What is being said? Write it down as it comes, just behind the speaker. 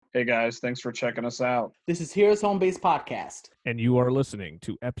Hey guys, thanks for checking us out. This is Heroes Home Base Podcast. And you are listening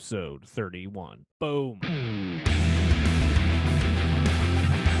to episode 31. Boom.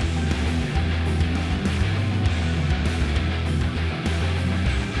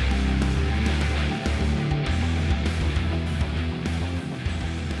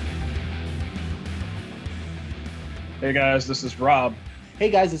 Hey guys, this is Rob. Hey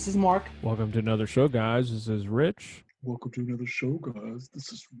guys, this is Mark. Welcome to another show, guys. This is Rich. Welcome to another show, guys.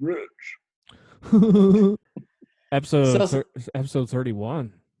 This is Rich. episode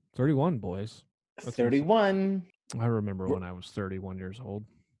 31. 31, boys. That's 31. I remember when I was 31 years old.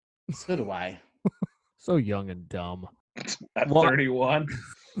 So do I. So young and dumb. At Well, 31?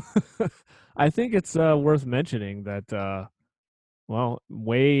 I think it's worth mentioning that,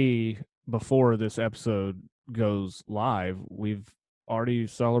 way before this episode goes live, we've already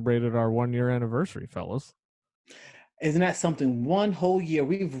celebrated our 1 year anniversary, fellas. Isn't that something? One whole year.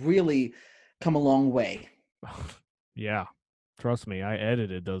 We've really come a long way. Yeah. Trust me, I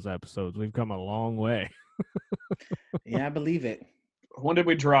edited those episodes. We've come a long way. Yeah, I believe it. When did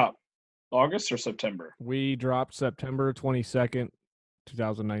we drop? August or September? We dropped September 22nd,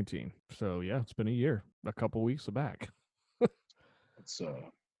 2019. So, yeah, it's been a year. A couple weeks back. It's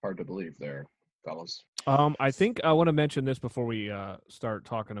hard to believe there, fellas. I think I want to mention this before we start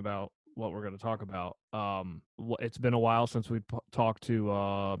talking about what we're going to talk about. It's been a while since we talked to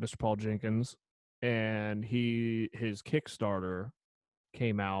Mr. Paul Jenkins, and his Kickstarter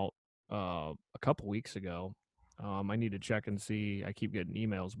came out a couple weeks ago. I need to check and see. I keep getting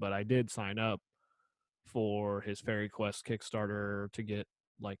emails, but I did sign up for his Fairy Quest Kickstarter to get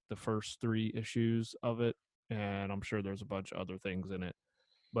like the first 3 issues of it, and I'm sure there's a bunch of other things in it,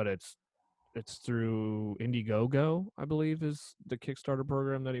 but it's through Indiegogo, I believe, is the Kickstarter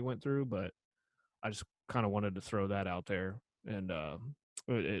program that he went through. But I just kind of wanted to throw that out there, and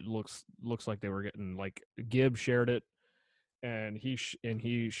it looks like they were getting, like, Gibb shared it, and he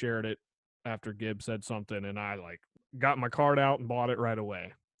shared it after Gibb said something, and I got my card out and bought it right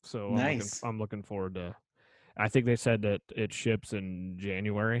away. So Nice. I'm looking forward to. I think they said that it ships in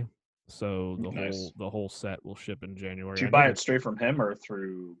January. So the whole set will ship in January. Did you buy it straight from him or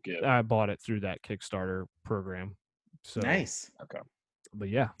through Gibb? I bought it through that Kickstarter program. So Nice. Okay. But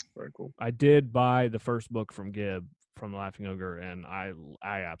yeah, Very cool. I did buy the first book from Gibb, from Laughing Ogre, and I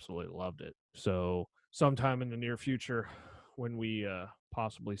absolutely loved it. So sometime in the near future, when we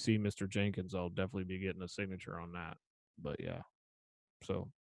possibly see Mr. Jenkins, I'll definitely be getting a signature on that. But yeah. So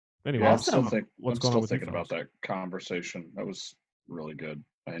anyway, Yeah, Awesome. I'm What's still going on with you thinking about fellas? that conversation. That was really good.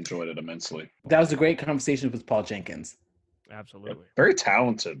 I enjoyed it immensely. That was a great conversation with Paul Jenkins. Absolutely. Very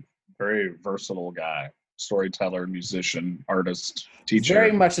talented, very versatile guy. Storyteller, musician, artist, teacher.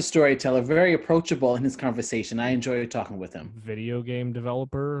 Very much a storyteller, very approachable in his conversation. I enjoyed talking with him. Video game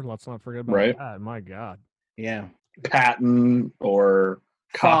developer. Let's not forget about Right. that. My God. Yeah. Patent or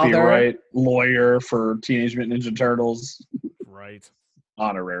Father. copyright lawyer for Teenage Mutant Ninja Turtles. Right.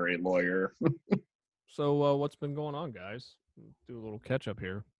 Honorary lawyer. So what's been going on, guys? Do a little catch up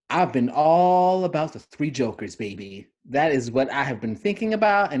here. I've been all about the 3 Jokers, baby. That is what I have been thinking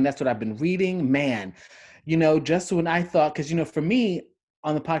about, and that's what I've been reading. Man, just when I thought, because, for me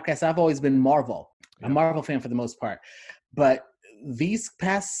on the podcast, I've always been Marvel. Yeah. A Marvel fan for the most part. But these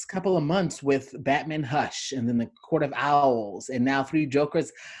past couple of months with Batman Hush and then the Court of Owls and now 3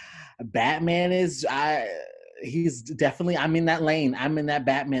 Jokers, Batman he's definitely, I'm in that lane. I'm in that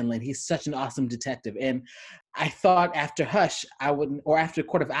Batman lane. He's such an awesome detective. And I thought after Hush, or after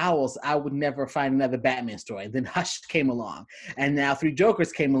Court of Owls, I would never find another Batman story. Then Hush came along, and now 3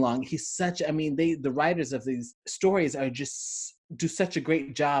 Jokers came along. He's the writers of these stories are just do such a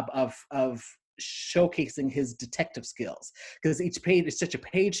great job of showcasing his detective skills, because each page is such a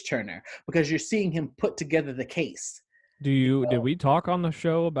page turner, because you're seeing him put together the case. Did we talk on the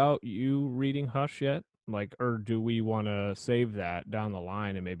show about you reading Hush yet? Or do we want to save that down the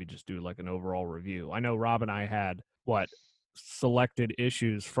line and maybe just do like an overall review? I know Rob and I had selected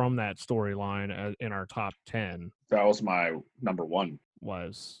issues from that storyline in our top 10. That was my number 1.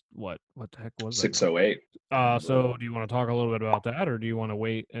 Was what the heck was 608. So do you want to talk a little bit about that, or do you want to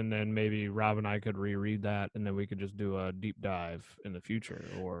wait and then maybe Rob and I could reread that and then we could just do a deep dive in the future?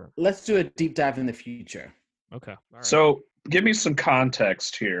 Or let's do a deep dive in the future. Okay. All right. So give me some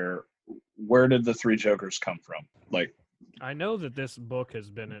context here. Where did the 3 Jokers come from? I know that this book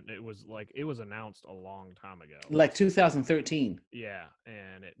has been, it was announced a long time ago. Like 2013. Yeah,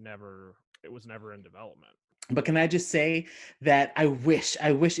 and it was never in development. But can I just say that I wish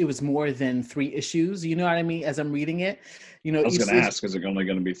it was more than 3 issues. You know what I mean? As I'm reading it, I was going to ask, is it only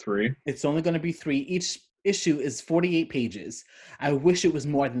going to be 3? It's only going to be 3. issue is 48 pages. I wish it was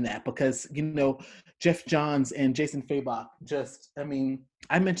more than that because, Jeff Johns and Jason Fabok just, I mean,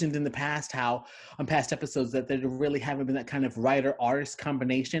 I mentioned in the past how on past episodes that there really haven't been that kind of writer artist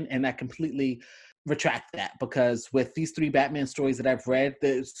combination. And I completely retract that because with these three Batman stories that I've read,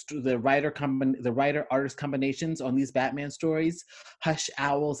 the writer artist combinations on these Batman stories, Hush,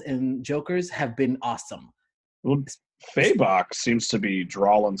 Owls, and Jokers have been awesome. Well, Fabok seems to be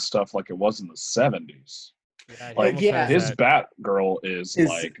drawing stuff like it was in the 70s. Yeah, he Like almost has his that. Batgirl is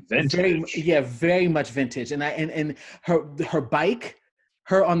like vintage. very much vintage. And her bike,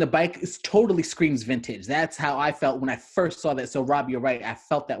 her on the bike totally screams vintage. That's how I felt when I first saw that. So Rob, you're right. I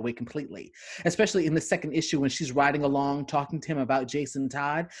felt that way completely, especially in the second issue when she's riding along talking to him about Jason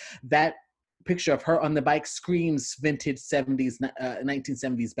Todd. That picture of her on the bike screams vintage 70s,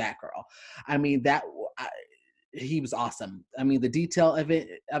 1970s Batgirl. I mean, he was awesome. I mean, the detail of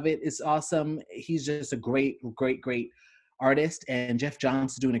it is awesome. He's just a great artist, and Jeff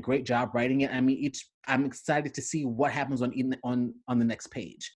Johns is doing a great job writing it. I mean, I'm excited to see what happens on the next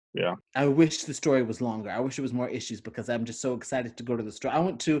page. Yeah. I wish the story was longer. I wish it was more issues because I'm just so excited to go to the store. I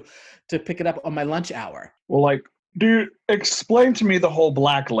went to pick it up on my lunch hour. Well, like, dude, explain to me the whole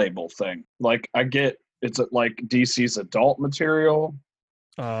Black Label thing. Like, I get it's like DC's adult material.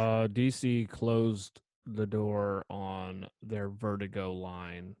 DC closed the door on their Vertigo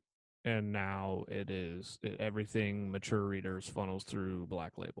line, and now everything mature readers funnels through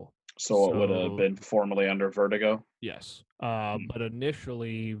Black Label. So it would have been formerly under Vertigo. Yes, but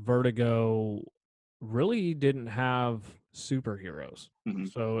initially Vertigo really didn't have superheroes. Mhm.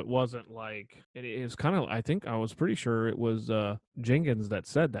 So it wasn't like it is kind of. I think I was pretty sure it was Jenkins that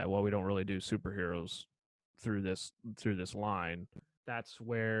said that. Well, we don't really do superheroes through this line. That's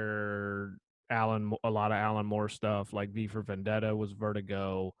where a lot of Alan Moore stuff like V for Vendetta was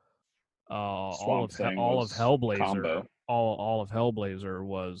Vertigo. All of Thing all of was Hellblazer, Combo. all of Hellblazer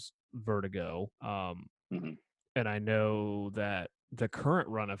was Vertigo. Mhm. And I know that the current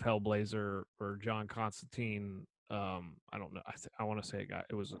run of Hellblazer or John Constantine, I don't know. I want to say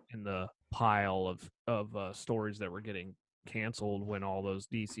it was in the pile of stories that were getting canceled when all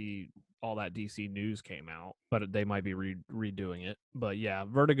that DC news came out, but they might be redoing it. But yeah,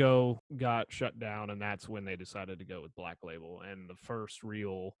 Vertigo got shut down, and that's when they decided to go with Black Label. And the first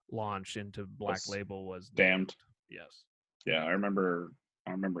real launch into Black Label was Damned. Yes. Yeah, I remember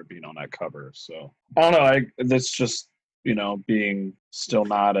it being on that cover. So I don't know. That's just being still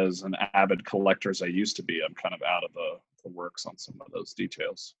not as an avid collector as I used to be. I'm kind of out of the works on some of those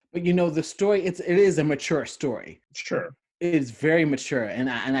details. But the story it is a mature story. Sure. It is very mature, and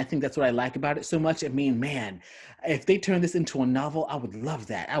I think that's what I like about it so much. I mean, man, if they turn this into a novel, I would love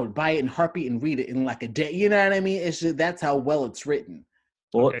that. I would buy it in heartbeat and read it in like a day. You know what I mean? It's just that's how well it's written.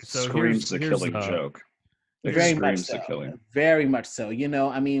 Well, okay, it so screams the Killing Joke. Very much so. Very much so.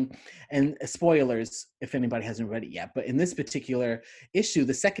 I mean, and spoilers if anybody hasn't read it yet, but in this particular issue,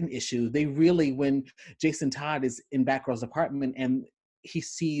 the second issue, they really, when Jason Todd is in Batgirl's apartment and he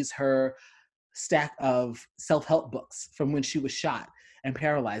sees her stack of self-help books from when she was shot and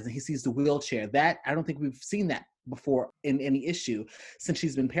paralyzed, and he sees the wheelchair. That I don't think we've seen that before in any issue since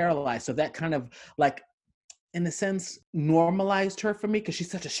she's been paralyzed. So that kind of like, in a sense, normalized her for me because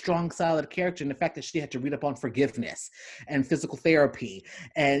she's such a strong, solid character. And the fact that she had to read up on forgiveness and physical therapy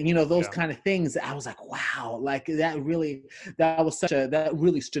and, those kind of things, I was like, wow, like that really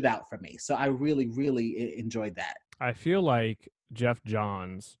stood out for me. So I really, really enjoyed that. I feel like Jeff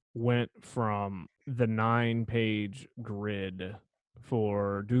Johns went from the 9-page grid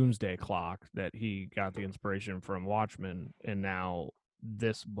for Doomsday Clock that he got the inspiration from Watchmen, and now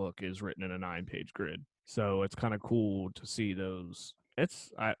this book is written in a 9-page grid. So it's kind of cool to see those.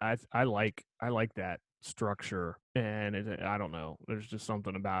 I like that structure, and I don't know. There's just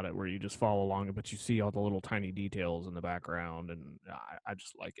something about it where you just follow along, but you see all the little tiny details in the background, and I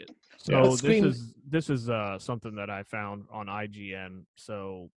just like it. So this is something that I found on IGN.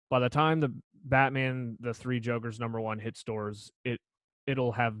 So by the time the Batman the Three Jokers #1 hit stores,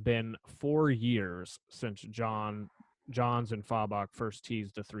 it'll have been 4 years since Johns and Fabok first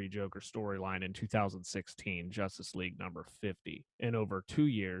teased the Three Joker storyline in 2016, Justice League number 50, and over 2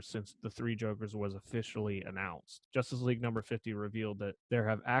 years since the Three Jokers was officially announced. Justice League number 50 revealed that there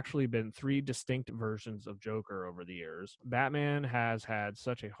have actually been 3 distinct versions of Joker over the years. Batman has had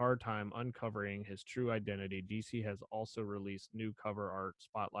such a hard time uncovering his true identity. DC has also released new cover art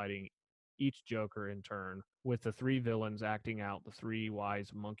spotlighting each Joker in turn, with the 3 villains acting out the 3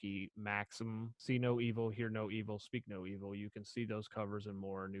 wise monkey maxim: see no evil, hear no evil, speak no evil. You can see those covers and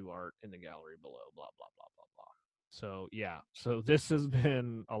more new art in the gallery below, blah, blah, blah, blah, blah. So, yeah. So this has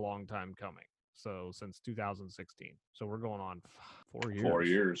been a long time coming. So since 2016. So we're going on 4 years. 4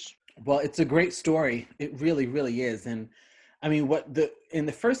 years. Well, it's a great story. It really, really is. And I mean, in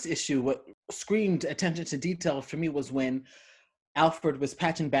the first issue, what screamed attention to detail for me was when Alfred was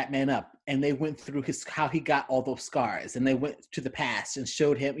patching Batman up, and they went through how he got all those scars, and they went to the past and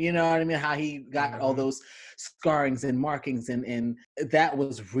showed him, you know what I mean, how he got all those scarrings and markings, and that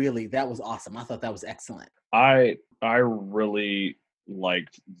was awesome. I thought that was excellent. I really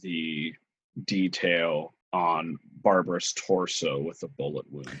liked the detail on Barbara's torso with a bullet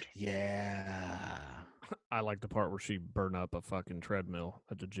wound. Yeah. I like the part where she burned up a fucking treadmill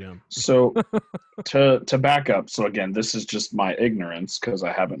at the gym. So to back up, so again, this is just my ignorance because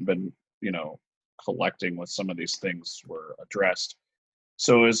I haven't been, collecting with some of these things were addressed.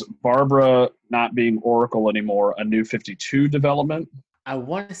 So is Barbara not being Oracle anymore a New 52 development? I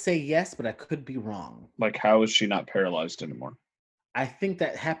want to say yes, but I could be wrong. Like, how is she not paralyzed anymore? I think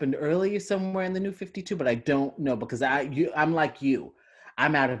that happened earlier somewhere in the New 52, but I don't know because I'm like you.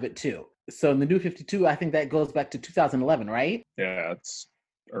 I'm out of it too. So in the New 52, I think that goes back to 2011, right? Yeah, it's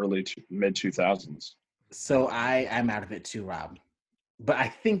early mid 2000s. So I'm out of it too, Rob. But I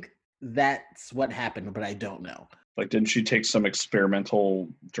think that's what happened, but I don't know. Like, didn't she take some experimental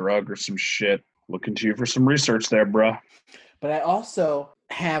drug or some shit? Looking to you for some research there, bruh. But I also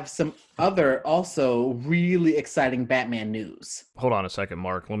have some other also really exciting Batman news. Hold on a second,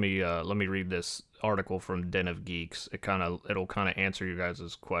 Mark. Let me read this article from Den of Geeks. It'll kind of answer you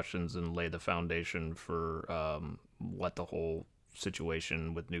guys' questions and lay the foundation for what the whole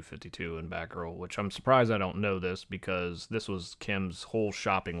situation with New 52 and Batgirl, which I'm surprised I don't know this because this was Kim's whole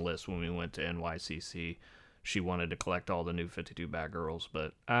shopping list when we went to NYCC. She wanted to collect all the New 52 Batgirls,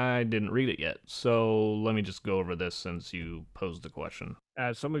 but I didn't read it yet. So let me just go over this since you posed the question.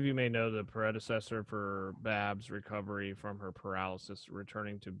 As some of you may know, the predecessor for Babs' recovery from her paralysis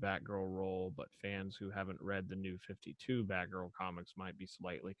returning to Batgirl role, but fans who haven't read the New 52 Batgirl comics might be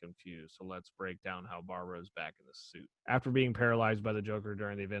slightly confused. So let's break down how Barbara is back in the suit. After being paralyzed by the Joker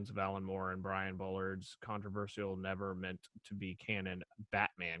during the events of Alan Moore and Brian Bullard's controversial, never meant to be canon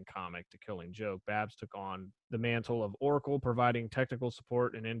Batman comic, The Killing Joke, Babs took on the mantle of Oracle, providing technical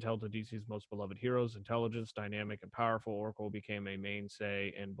support and intel to DC's most beloved heroes. Intelligence, dynamic, and powerful, Oracle became a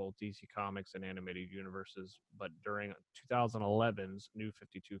mainstay in both DC Comics and animated universes. But during 2011's New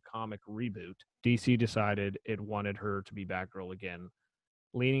 52 comic reboot, DC decided it wanted her to be Batgirl again,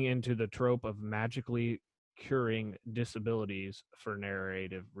 leaning into the trope of magically curing disabilities for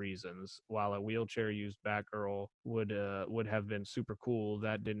narrative reasons. While a wheelchair-used Batgirl would have been super cool,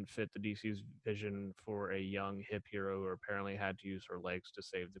 that didn't fit the DC's vision for a young, hip hero who apparently had to use her legs to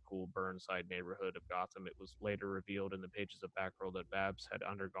save the cool Burnside neighborhood of Gotham. It was later revealed in the pages of Batgirl that Babs had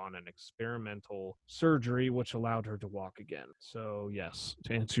undergone an experimental surgery which allowed her to walk again. So yes,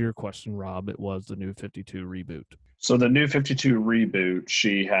 to answer your question, Rob, it was the New 52 reboot. So the New 52 reboot,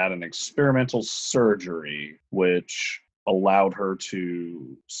 she had an experimental surgery which allowed her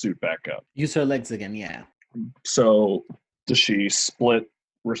to suit back up. Use her legs again, yeah. So does she split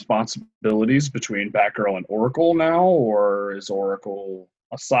responsibilities between Batgirl and Oracle now, or is Oracle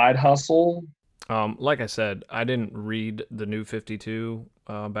a side hustle? Like I said, I didn't read the New 52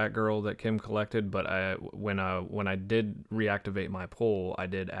 Batgirl that Kim collected, but when I did reactivate my poll, I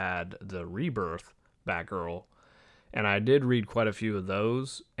did add the Rebirth Batgirl. And I did read quite a few of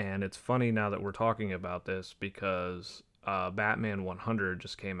those, and it's funny now that we're talking about this because Batman 100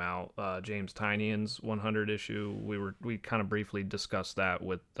 just came out. James Tynion's 100 issue. We kind of briefly discussed that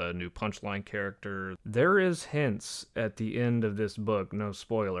with the new Punchline character. There is hints at the end of this book, no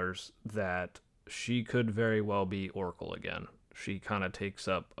spoilers, that she could very well be Oracle again. She kind of takes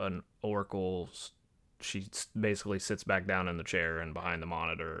up an Oracle. She basically sits back down in the chair and behind the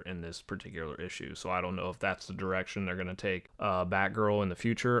monitor in this particular issue. So I don't know if that's the direction they're going to take Batgirl in the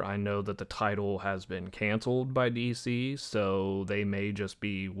future. I know that the title has been canceled by DC, so they may just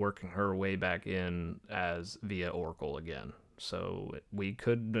be working her way back in as via Oracle again. So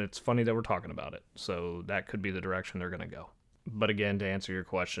it's funny that we're talking about it. So that could be the direction they're going to go. But again, to answer your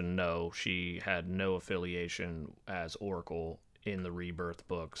question, no, she had no affiliation as Oracle in the Rebirth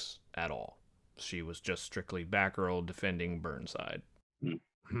books at all. She was just strictly Batgirl defending Burnside.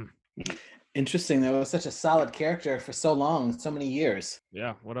 Interesting. That was such a solid character for so long, so many years.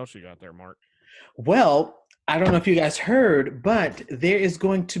 Yeah. What else you got there, Mark? Well, I don't know if you guys heard, but there is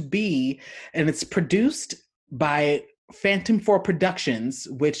going to be, and it's produced by Phantom 4 Productions,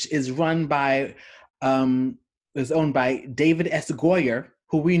 which is run by, is owned by David S. Goyer,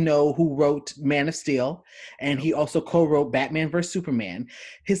 who we know who wrote Man of Steel, and he also co-wrote Batman vs. Superman.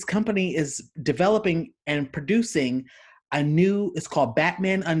 His company is developing and producing it's called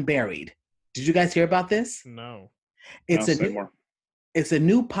Batman Unburied. Did you guys hear about this? No. No, It's a say new more. it's a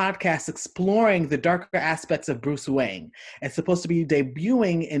new podcast exploring the darker aspects of Bruce Wayne. It's supposed to be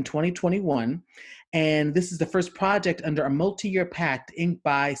debuting in 2021, and this is the first project under a multi-year pact inked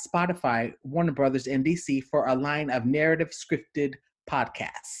by Spotify, Warner Brothers, and DC for a line of narrative scripted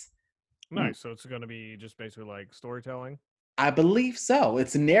podcasts. Nice. So it's going to be just basically like storytelling. I believe so.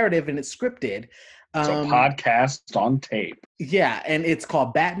 It's narrative and it's scripted. It's a podcast on tape. Yeah, and it's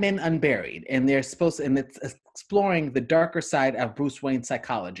called Batman Unburied, and it's exploring the darker side of Bruce Wayne's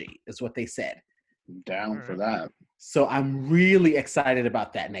psychology, is what they said. Down for that. So I'm really excited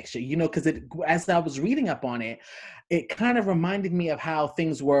about that next year. Because as I was reading up on it, it kind of reminded me of how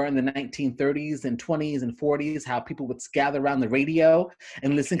things were in the 1930s and 20s and 40s, how people would gather around the radio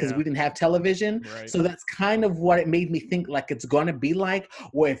and listen because we didn't have television. Right. So that's kind of what it made me think like it's going to be like.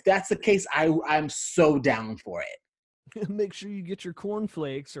 Well, if that's the case, I'm so down for it. Make sure you get your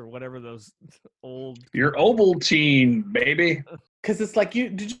cornflakes or whatever those old. Your Ovaltine, baby. Because it's like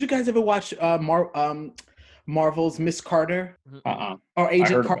did you guys ever watch Marvel's Miss Carter? Or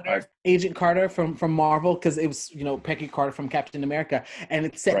Agent Carter from Marvel, because it was Peggy Carter from Captain America, and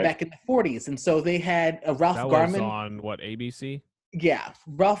it's set back in the 40s, and so they had Ralph Garman on what, ABC? Yeah,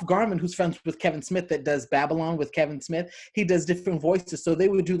 Ralph Garman, who's friends with Kevin Smith, that does Babylon with Kevin Smith. He does different voices, so they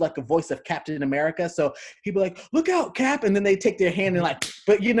would do like a voice of Captain America. So he'd be like, "Look out, Cap!" and then they take their hand and like,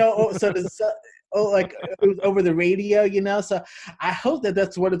 but so there's. Like it was over the radio, So I hope that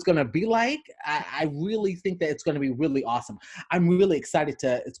that's what it's going to be like. I really think that it's going to be really awesome. I'm really excited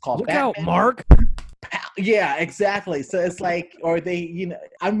it's called Look Batman. out, Mark. Yeah, exactly. So it's like,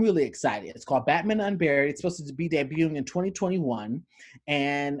 I'm really excited. It's called Batman Unburied. It's supposed to be debuting in 2021.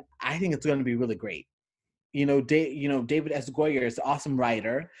 And I think it's going to be really great. David S. Goyer is an awesome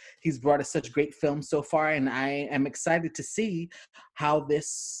writer. He's brought us such great films so far. And I am excited to see how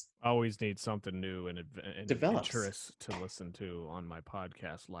this always need something new and develops. Interest to listen to on my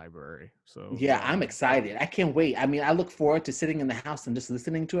podcast library. So yeah, I'm excited. I can't wait. I mean, I look forward to sitting in the house and just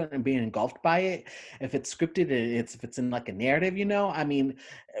listening to it and being engulfed by it. If it's scripted and if it's in like a narrative, I mean,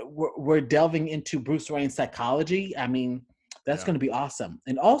 we're delving into Bruce Wayne's psychology. I mean, that's going to be awesome.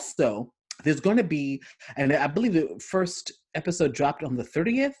 And also, there's going to be, and I believe the first episode dropped on the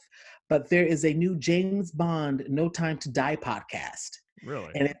 30th, but there is a new James Bond No Time to Die podcast.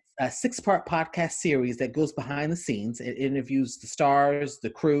 Really? And it's a 6-part podcast series that goes behind the scenes. It interviews the stars, the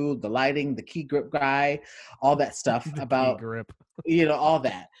crew, the lighting, the key grip guy, all that stuff about key grip. All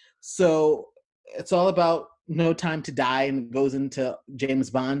that. So it's all about No Time to Die, and it goes into James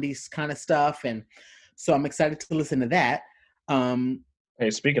Bondy's kind of stuff. And so I'm excited to listen to that.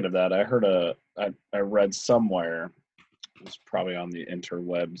 Hey, speaking of that, I heard I read somewhere, it was probably on the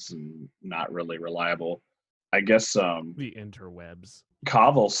interwebs and not really reliable. I guess the interwebs.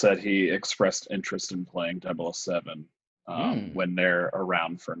 Cavill said he expressed interest in playing 007 when they're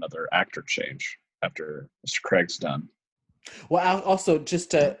around for another actor change after Mr. Craig's done. Well, I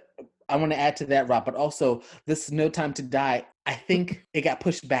want to add to that, Rob, but also this No Time to Die, I think it got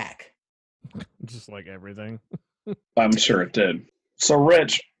pushed back. Just like everything. I'm sure it did. So,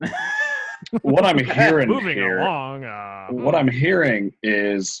 Rich, what I'm hearing what I'm hearing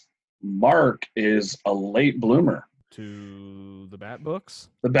is Mark is a late bloomer to the Bat books,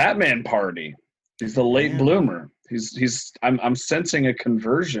 the Batman party. He's the late bloomer. I'm sensing a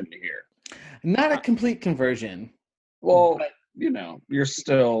conversion here. Not a complete conversion. Well, you're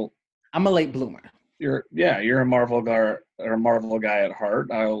still. I'm a late bloomer. You're a Marvel guy or a Marvel guy at heart.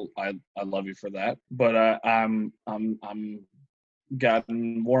 I love you for that. But I'm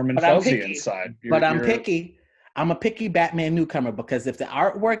gotten warm and fuzzy inside. I'm picky. I'm a picky Batman newcomer because if the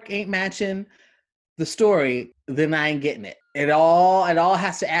artwork ain't matching the story, then I ain't getting it. It all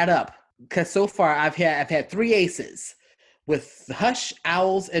has to add up. Because so far I've had 3 aces with Hush,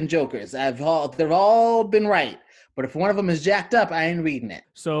 Owls, and Jokers. They've all been right. But if one of them is jacked up, I ain't reading it.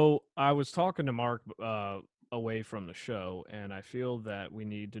 So I was talking to Mark away from the show, and I feel that we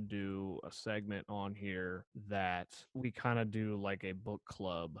need to do a segment on here that we kind of do like a book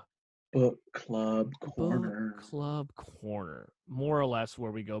club. Book club corner. Book club corner. More or less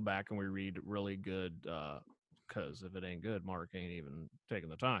where we go back and we read really good, because if it ain't good, Mark ain't even taking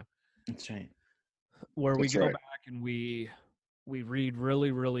the time. That's right. Where we go back and we read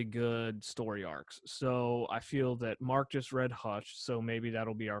really, really good story arcs. So I feel that Mark just read Hush, so maybe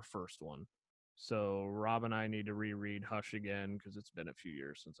that'll be our first one. So Rob and I need to reread Hush again because it's been a few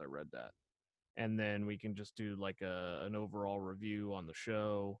years since I read that. And then we can just do like an overall review on the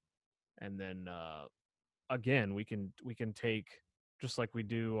show. And then again, we can take, just like we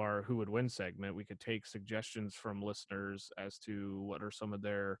do our Who Would Win segment, we could take suggestions from listeners as to what are some of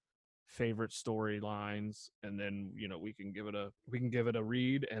their favorite storylines, and then we can give it a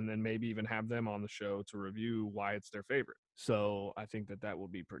read, and then maybe even have them on the show to review why it's their favorite. So I think that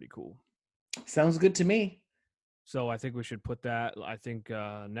would be pretty cool. Sounds good to me. So I think we should put that. I think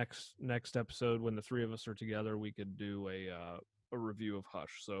next episode, when the three of us are together, we could do a review of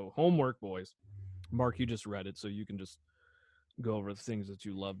Hush. So homework, boys. Mark, you just read it, so you can just go over the things that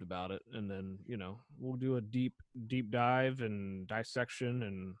you loved about it, and then we'll do a deep dive and dissection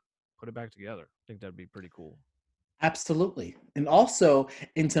and put it back together. I think that'd be pretty cool. Absolutely. And also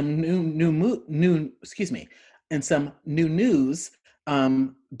in some new news,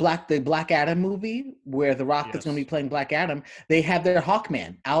 the Black Adam movie where The Rock is going to be playing Black Adam, they have their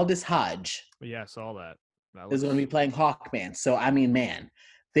Hawkman, Aldous Hodge. Yeah, I saw that. Is going to be playing Hawkman. So I mean, man,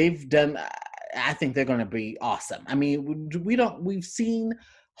 they've done. I think they're going to be awesome. I mean, we've seen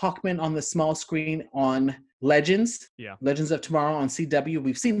Hawkman on the small screen on Legends. Yeah. Legends of Tomorrow on CW.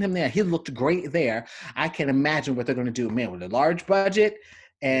 We've seen him there. He looked great there. I can imagine what they're going to do, man, with a large budget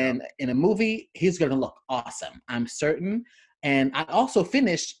and in a movie, he's going to look awesome. I'm certain. And I also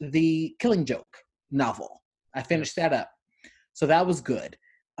finished the Killing Joke novel. I finished that up. So that was good.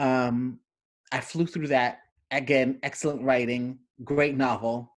 I flew through that. Again, excellent writing, great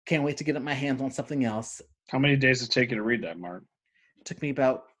novel. Can't wait to get my hands on something else. How many days did it take you to read that, Mark? It took me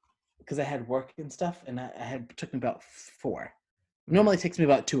about, because I had work and stuff, and it took me about 4. Normally it takes me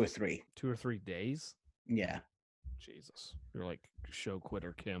about 2 or 3. 2 or 3 days? Yeah. Jesus. You're like show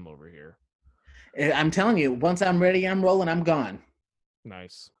quitter Kim over here. I'm telling you, once I'm ready, I'm rolling, I'm gone.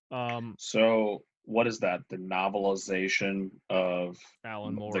 Nice. So what is that? The novelization of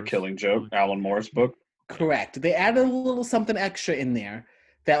Alan Moore's The Killing Joke, Alan Moore's book? Correct. They added a little something extra in there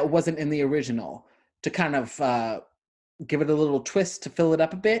that wasn't in the original to kind of give it a little twist to fill it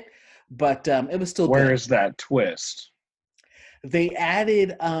up a bit, but it was still Where good. is that twist? They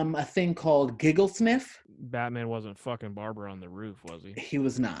added a thing called Giggle Sniff. Batman wasn't fucking Barbara on the roof, was he? He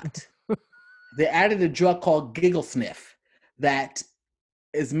was not. They added a drug called Giggle Sniff that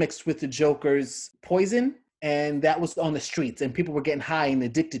is mixed with the Joker's poison, and that was on the streets, and people were getting high and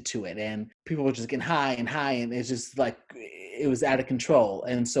addicted to it, and people were just getting high, and it's just like it was out of control.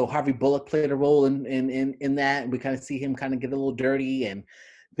 And so Harvey Bullock played a role in that. We kind of see him kind of get a little dirty, and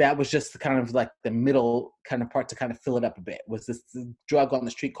that was just kind of like the middle kind of part to kind of fill it up a bit. Was this drug on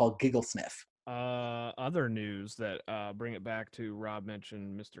the street called Giggle Sniff? Other news that bring it back to Rob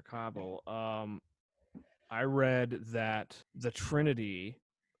mentioned Mr. Cobble. I read that the Trinity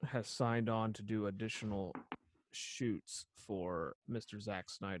has signed on to do additional shoots for Mr. Zack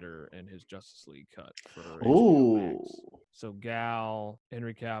Snyder and his Justice League cut for HBO Max. So Gal,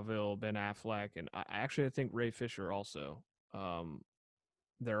 Henry Cavill, Ben Affleck, and I think Ray Fisher also.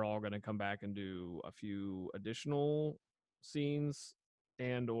 They're all going to come back and do a few additional scenes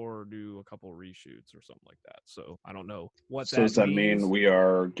and or do a couple reshoots or something like that. So I don't know what that means. So does that mean we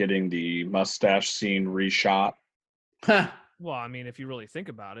are getting the mustache scene reshot? Well, I mean, if you really think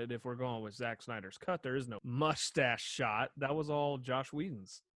about it, if we're going with Zack Snyder's cut, there is no mustache shot. That was all Josh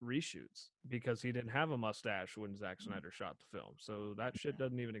Whedon's reshoots because he didn't have a mustache when Zack Snyder shot the film. So that shit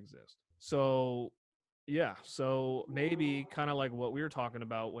doesn't even exist. So yeah, so maybe kind of like what we were talking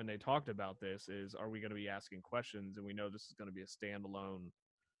about when they talked about this is, are we going to be asking questions? And we know this is going to be a standalone.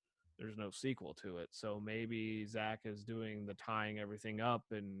 There's no sequel to it. So maybe Zach is doing the tying everything up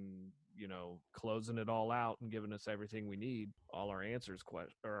and, closing it all out and giving us everything we need, all our answers,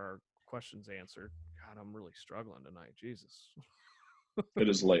 our questions answered. God, I'm really struggling tonight. Jesus. It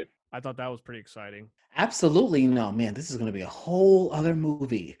is late. I thought that was pretty exciting. Absolutely. No, man, this is going to be a whole other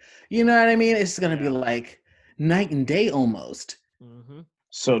movie. You know what I mean? It's going to be like night and day almost. Mm-hmm.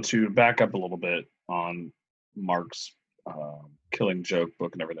 So to back up a little bit on Mark's Killing Joke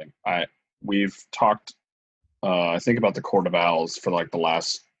book and everything, we've talked, I think, about the Court of Owls for like the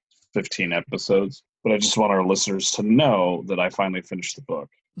last 15 episodes, but I just want our listeners to know that I finally finished the book,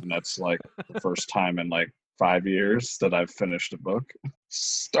 and that's like the first time in like 5 years that I've finished a book.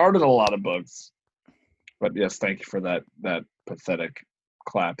 Started a lot of books, but yes, thank you for that pathetic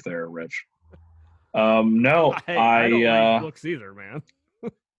clap there, Rich. No, I don't read books either, man.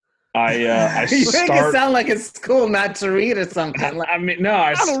 I you make it sound like it's cool not to read or something. I mean, no,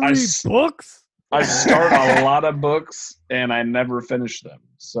 I don't read books. I start a lot of books and I never finish them.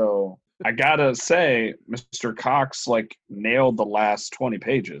 So I gotta say, Mr. Cox like nailed the last 20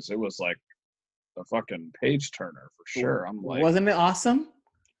 pages. It was like a fucking page turner for sure. I'm like, wasn't it awesome?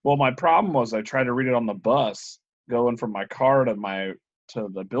 Well, my problem was I tried to read it on the bus going from my car to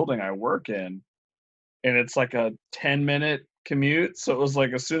the building I work in, and it's like a 10-minute commute, so it was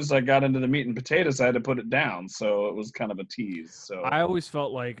like as soon as I got into the meat and potatoes, I had to put it down. So it was kind of a tease. So I always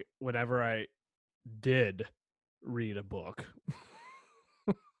felt like whenever I did read a book,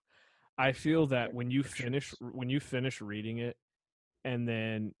 I feel that when you finish reading it and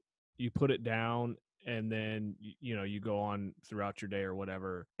then you put it down and then you go on throughout your day or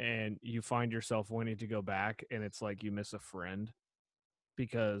whatever and you find yourself wanting to go back and it's like you miss a friend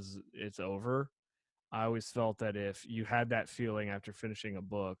because it's over. I always felt that if you had that feeling after finishing a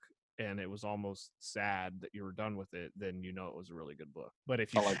book and it was almost sad that you were done with it, then you know it was a really good book. But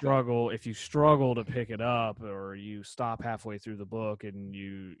if you if you struggle to pick it up or you stop halfway through the book and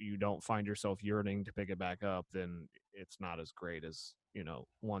you don't find yourself yearning to pick it back up, then it's not as great as,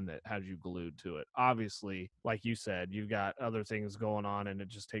 one that has you glued to it. Obviously, like you said, you've got other things going on and it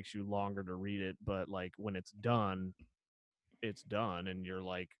just takes you longer to read it, but like when it's done and you're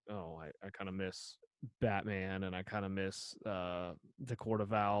like, oh, I kind of miss Batman and I kind of miss the Court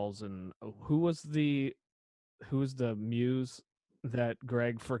of Owls. And who's the muse that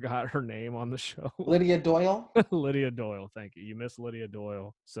Greg forgot her name on the show? Lydia Doyle. Lydia Doyle, thank you. You miss Lydia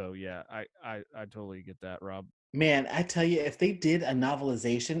Doyle. So yeah, I totally get that, Rob. Man, I tell you, if they did a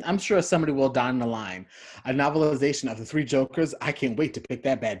novelization, I'm sure somebody will down the line. A novelization of the Three Jokers, I can't wait to pick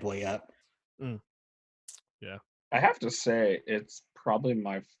that bad boy up. Yeah. I have to say, it's probably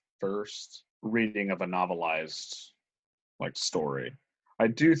my first reading of a novelized story. I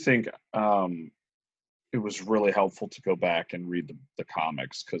do think it was really helpful to go back and read the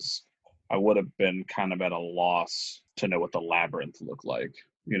comics because I would have been kind of at a loss to know what the labyrinth looked like.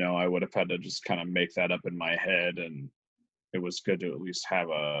 I would have had to just kind of make that up in my head, and it was good to at least have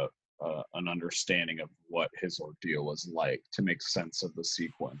an understanding of what his ordeal was like to make sense of the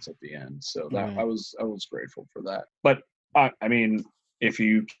sequence at the end. So that I was grateful for that. But I mean, if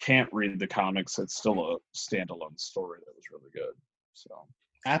you can't read the comics, it's still a standalone story that was really good. So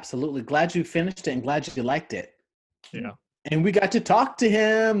absolutely glad you finished it and glad you liked it. Yeah. And we got to talk to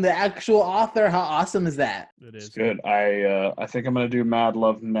him, the actual author. How awesome is that? It is. It's good. I think I'm going to do Mad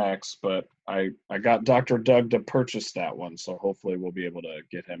Love next, but I got Dr. Doug to purchase that one, so hopefully we'll be able to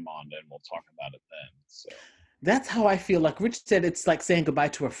get him on and we'll talk about it then. So that's how I feel. Like Rich said, it's like saying goodbye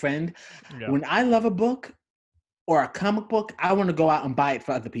to a friend. Yeah. When I love a book or a comic book, I want to go out and buy it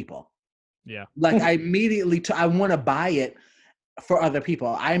for other people. Yeah. Like I immediately, I want to buy it for other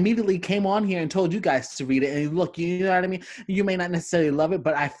people. I immediately came on here and told you guys to read it. And look, you know what I mean? You may not necessarily love it,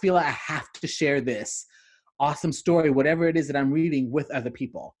 but I feel like I have to share this awesome story, whatever it is that I'm reading, with other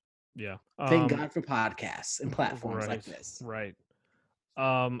people. Yeah. Thank God for podcasts and platforms like this. Right.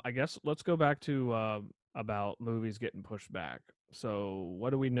 I guess let's go back to about movies getting pushed back. So what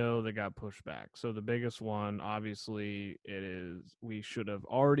do we know that got pushed back? So the biggest one, obviously, we should have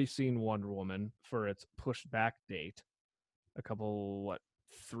already seen Wonder Woman for its pushed back date. A couple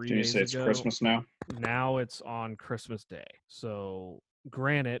 3 days ago. Can you say it's Christmas now? Now it's on Christmas Day. So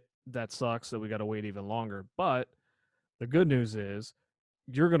granted, that sucks that we got to wait even longer. But the good news is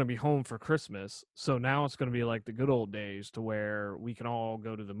you're going to be home for Christmas. So now it's going to be like the good old days to where we can all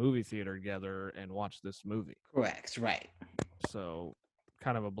go to the movie theater together and watch this movie. Correct. Right. So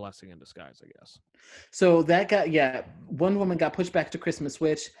kind of a blessing in disguise, I guess. So that Wonder Woman got pushed back to Christmas,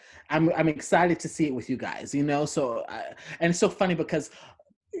 which I'm excited to see it with you guys, So and it's so funny because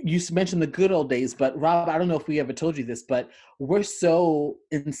you mentioned the good old days, but Rob, I don't know if we ever told you this, but we're so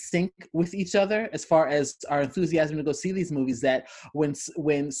in sync with each other as far as our enthusiasm to go see these movies that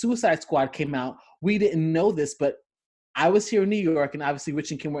when Suicide Squad came out, we didn't know this, but I was here in New York, and obviously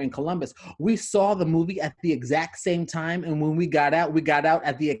Rich and Kim were in Columbus. We saw the movie at the exact same time, and when we got out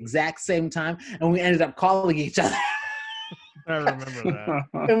at the exact same time, and we ended up calling each other. I remember that.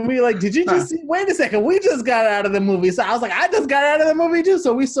 And we like, did you just see? Wait a second, we just got out of the movie. So I was like, I just got out of the movie too.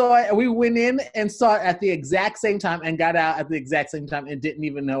 So we saw it, and we went in and saw it at the exact same time and got out at the exact same time and didn't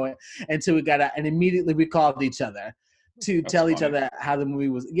even know it until we got out. And immediately we called each other to tell each other how the movie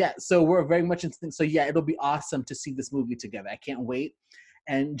was. Yeah, so we're very much in sync. So yeah, it'll be awesome to see this movie together. I can't wait.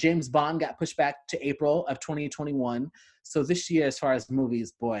 And James Bond got pushed back to April of 2021. So this year, as far as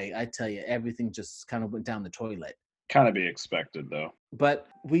movies, boy, I tell you, everything just kind of went down the toilet. Kind of be expected, though. But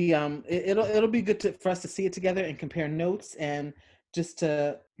we it'll be good for us to see it together and compare notes and just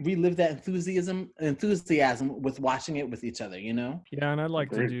to relive that enthusiasm with watching it with each other, Yeah, and I'd like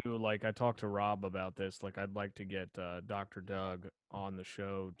to do, like, I talked to Rob about this, like, I'd like to get Dr. Doug on the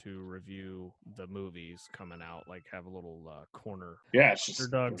show to review the movies coming out, like, have a little corner. Yeah, it's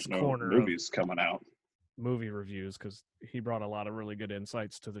just Dr. Doug's corner movies coming out. Movie reviews, because he brought a lot of really good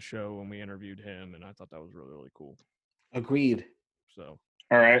insights to the show when we interviewed him, and I thought that was really, really cool. Agreed. So.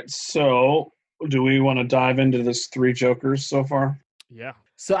 All right, so do we want to dive into this Three Jokers so far? Yeah.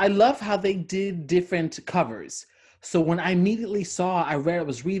 So I love how they did different covers. So when I immediately saw, I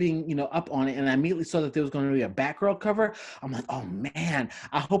was reading, up on it, and I immediately saw that there was going to be a Batgirl cover. I'm like, oh man,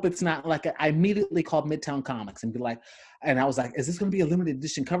 I hope it's not like I immediately called Midtown Comics and be like, and I was like, is this going to be a limited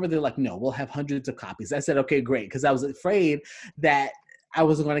edition cover? They're like, no, we'll have hundreds of copies. I said, okay, great, because I was afraid that I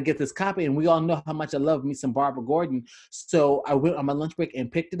wasn't going to get this copy, and we all know how much I love me some Barbara Gordon. So I went on my lunch break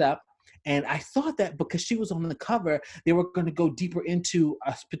and picked it up. And I thought that because she was on the cover, they were going to go deeper into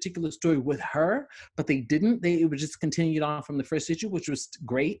a particular story with her, but they didn't. It was just continued on from the first issue, which was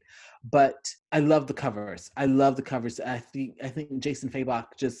great. But I love the covers. I love the covers. I think Jason Fabok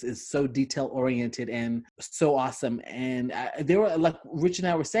just is so detail oriented and so awesome. And they were, like Rich and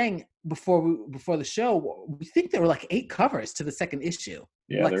I were saying before the show, we think there were like 8 covers to the second issue.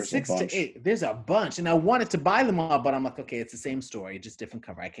 Yeah, like there's 6 a bunch. to 8. There's a bunch, and I wanted to buy them all, but I'm like, okay, it's the same story, just different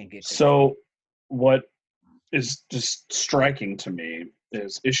cover. I can't get crazy. So what is just striking to me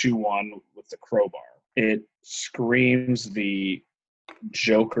is issue 1 with the crowbar. It screams the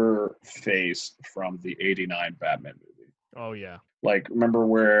Joker face from the '89 Batman movie. Oh yeah. Like, remember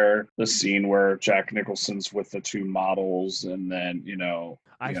where the scene where Jack Nicholson's with the 2 models, and then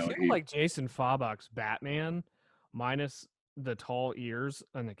I feel like Jason Fabok's Batman, minus the tall ears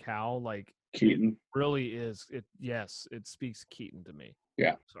and the cowl, like Keaton. really is it. Yes, it speaks Keaton to me.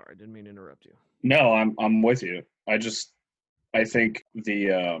 Yeah. Sorry, I didn't mean to interrupt you. No, I'm with you. I think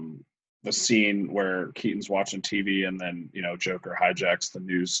the scene where Keaton's watching TV and then Joker hijacks the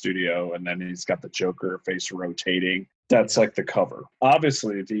news studio and then he's got the Joker face rotating. That's like the cover.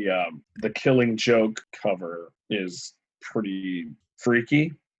 Obviously, the Killing Joke cover is pretty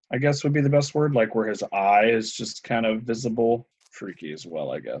freaky, I guess would be the best word. Like where his eye is just kind of visible, freaky as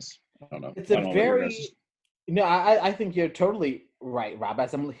well. I guess. I don't know. It's I think you're totally right, Rob.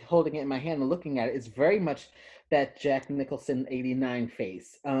 As I'm holding it in my hand and looking at it, it's very much that Jack Nicholson '89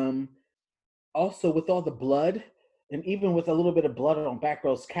 face. Also, with all the blood, and even with a little bit of blood on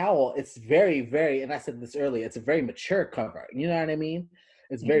Batgirl's cowl, it's very, very, and I said this earlier, it's a very mature cover. You know what I mean?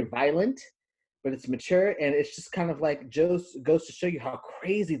 It's very violent, but it's mature, and it's just kind of like goes to show you how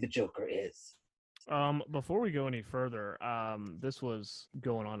crazy the Joker is. Before we go any further, this was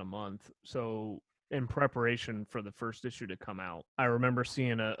going on a month, so in preparation for the first issue to come out, I remember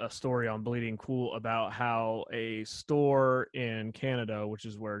seeing a story on Bleeding Cool about how a store in Canada, which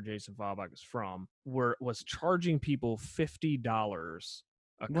is where Jason Fabok is from, was charging people $50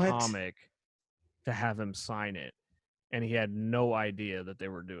 a comic to have him sign it. And he had no idea that they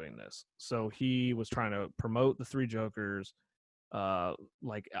were doing this. So he was trying to promote the Three Jokers.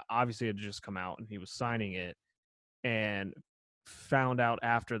 Like obviously it had just come out and he was signing it, and found out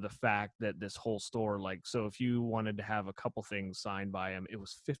after the fact that this whole store, like, so if you wanted to have a couple things signed by him, it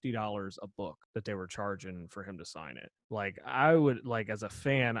was $50 a book that they were charging for him to sign it. Like I would, like, as a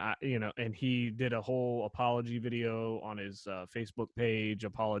fan, and he did a whole apology video on his Facebook page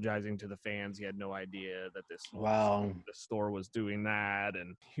apologizing to the fans. He had no idea that the store was doing that,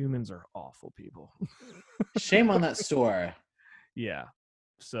 and humans are awful people. Shame on that store. Yeah.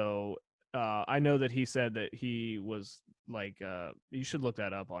 So I know that he said that he was like, you should look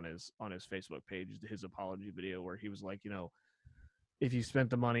that up on his Facebook page, his apology video, where he was like, if you spent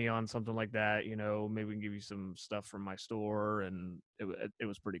the money on something like that, maybe we can give you some stuff from my store, and it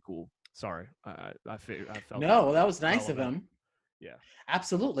was pretty cool. Sorry, I felt that was nice of him. Yeah,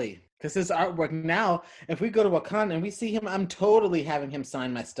 absolutely. Because his artwork now, if we go to Wakanda and we see him, I'm totally having him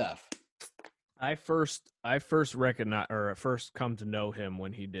sign my stuff. I first recognize, or first come to know him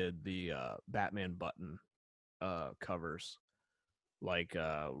when he did the Batman Button covers, like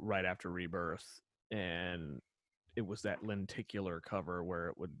right after Rebirth, and it was that lenticular cover where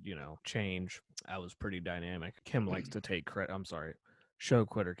it would change. That was pretty dynamic. Kim likes to take credit. I'm sorry, show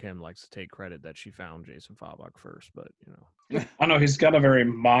quitter Kim likes to take credit that she found Jason Fabok first, but I know he's got a very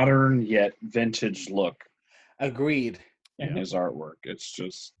modern yet vintage look. Agreed. In his artwork,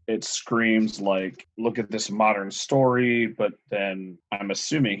 it screams like, look at this modern story, but then I'm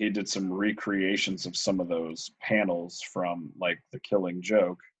assuming he did some recreations of some of those panels from like The Killing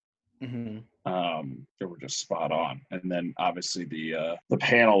Joke. They were just spot on. And then obviously the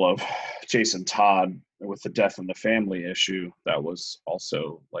panel of Jason Todd with the Death in the Family issue, that was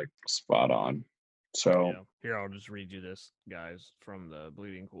also like spot on. So here, I'll just read you this, guys, from the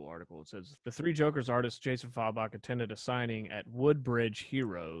Bleeding Cool article. It says, the Three Jokers artist Jason Fabok attended a signing at Woodbridge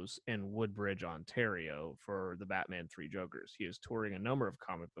Heroes in Woodbridge, Ontario for the Batman Three Jokers. He is touring a number of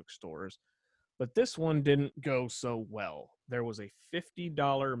comic book stores, but this one didn't go so well. there was a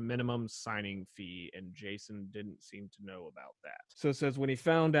 $50 minimum signing fee, and Jason didn't seem to know about that. So it says when he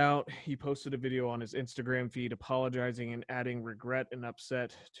found out, he posted a video on his Instagram feed apologizing and adding regret and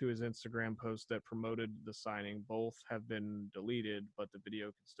upset to his Instagram post that promoted the signing. Both have been deleted, but the video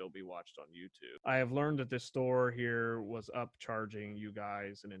can still be watched on YouTube. I have learned that this store here was upcharging you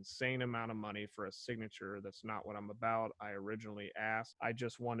guys an insane amount of money for a signature. That's not what I'm about. I originally asked. I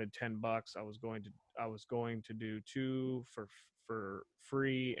just wanted $10. I was going to do 2 for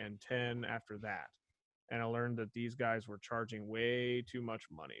free and 10 after that. And I learned that these guys were charging way too much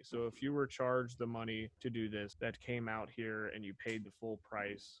money. So if you were charged the money to do this, that came out here and you paid the full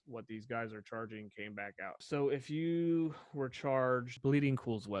price, what these guys are charging came back out. So if you were charged, Bleeding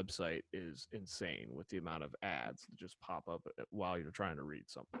Cool's website is insane with the amount of ads that just pop up while you're trying to read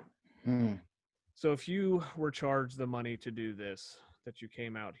something. So if you were charged the money to do this, that you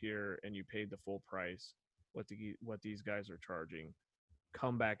came out here and you paid the full price, what these guys are charging,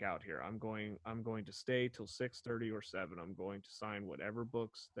 come back out here. I'm going to stay till 6:30 or 7. I'm going to sign whatever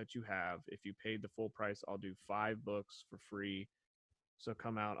books that you have. If you paid the full price, I'll do 5 books for free. So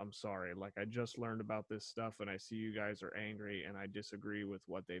come out. I'm sorry. Like, I just learned about this stuff and I see you guys are angry and I disagree with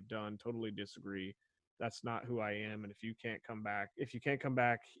what they've done. Totally disagree. That's not who I am. And if you can't come back,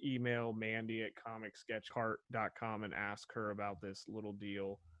 email Mandy at comicsketchcart.com and ask her about this little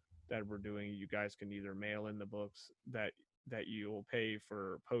deal that we're doing. You guys can either mail in the books that you'll pay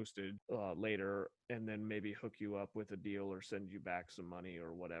for postage later, and then maybe hook you up with a deal or send you back some money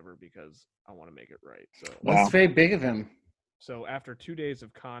or whatever, because I want to make it right. So That's very big of him. So after 2 days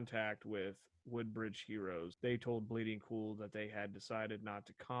of contact with Woodbridge Heroes, they told Bleeding Cool that they had decided not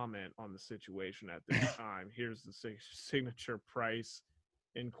to comment on the situation at this time. Here's the signature price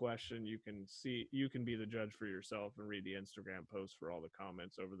in question. You can be the judge for yourself and read the Instagram post for all the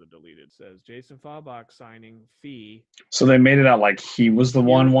comments over the deleted. It says Jason Fabach signing fee. So they made it out like he was the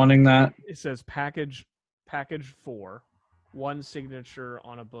one wanting that. It says package 4, 1 signature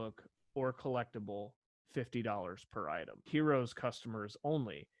on a book or collectible, $50 per item. Heroes customers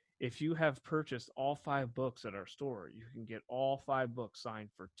only. If you have purchased all 5 books at our store, you can get all 5 books signed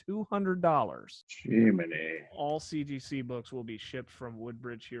for $200. Jiminy. All CGC books will be shipped from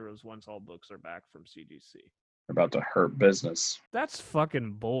Woodbridge Heroes once all books are back from CGC. They're about to hurt business. That's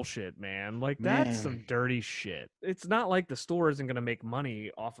fucking bullshit, man. Like, that's some dirty shit. It's not like the store isn't going to make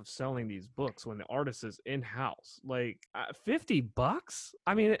money off of selling these books when the artist is in-house. Like, $50?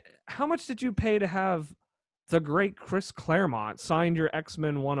 I mean, how much did you pay to have the great Chris Claremont signed your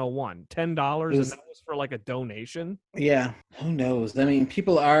X-Men 101? $10, and that was for like a donation? Yeah, who knows? I mean,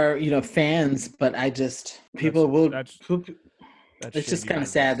 people are, fans, but it's just kind of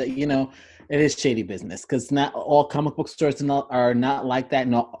sad that, it is shady business, because not all comic book stores are not like that.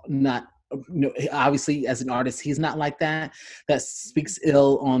 Obviously, as an artist, he's not like that. That speaks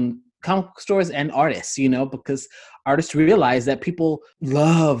ill on comic book stores and artists, because artists realize that people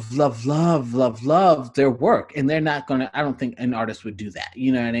love their work, and they're not gonna. I don't think an artist would do that.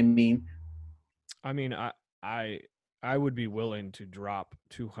 You know what I mean? I mean, I would be willing to drop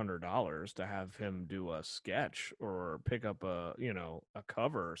 $200 to have him do a sketch or pick up a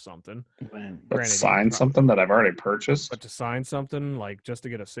cover or something. But sign something that I've already purchased. But to sign something, like, just to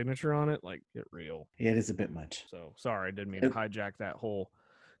get a signature on it, like, get real. Yeah, it is a bit much. So sorry, I didn't mean to hijack that whole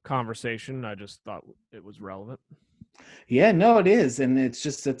conversation. I just thought it was relevant. Yeah, no, it is, and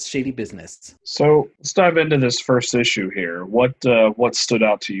it's shady business. So let's dive into this first issue here. What stood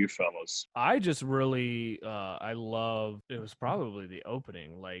out to you fellas? I just really I love, it was probably the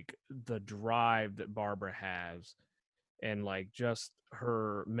opening, like the drive that Barbara has, and like just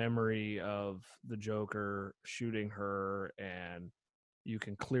her memory of the Joker shooting her, and you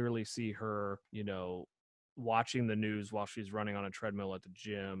can clearly see her, watching the news while she's running on a treadmill at the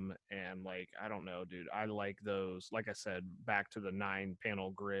gym. And like, I don't know, dude, I like those, like I said, back to the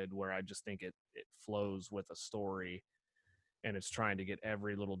 9-panel grid, where I just think it flows with a story, and it's trying to get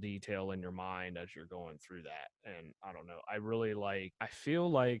every little detail in your mind as you're going through that. And I don't know, I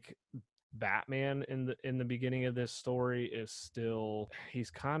feel like Batman in the beginning of this story is still, he's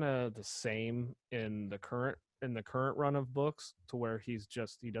kind of the same in the current run of books, to where he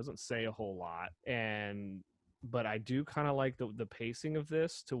doesn't say a whole lot. But I do kind of like the pacing of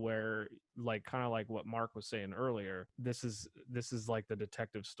this, to where, like, kind of like what Mark was saying earlier, this is like the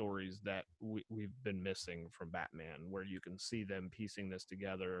detective stories that we've been missing from Batman, where you can see them piecing this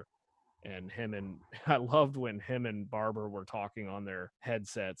together. And I loved when him and Barbara were talking on their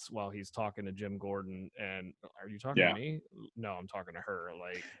headsets while he's talking to Jim Gordon. And are you talking to me? No, I'm talking to her.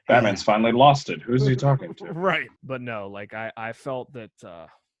 Like, Batman's finally lost it. Who's he talking to? Right. But no, like, I felt that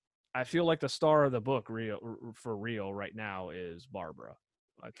I feel like the star of the book for real right now is Barbara.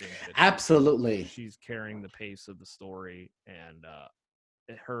 I think that Absolutely. she's carrying the pace of the story, and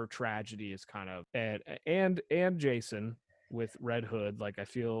her tragedy is kind of and Jason with Red Hood. Like, I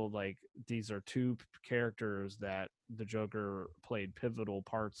feel like these are two characters that the Joker played pivotal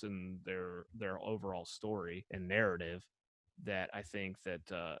parts in their overall story and narrative, that I think that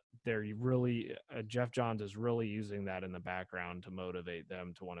they're really Jeff Johns is really using that in the background to motivate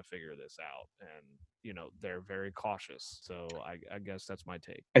them to want to figure this out. And they're very cautious. So I guess that's my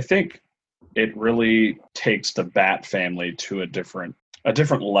take. I think it really takes the Bat family to a different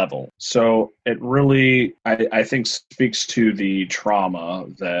level. So it really, I think, speaks to the trauma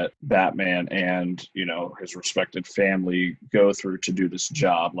that Batman and his respected family go through to do this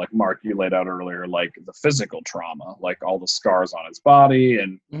job. Like Mark, you laid out earlier, like the physical trauma, like all the scars on his body,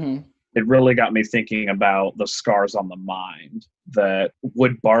 and it really got me thinking about the scars on the mind. That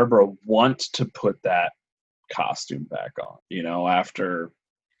would Barbara want to put that costume back on? After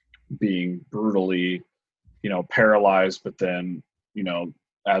being brutally, paralyzed, but then,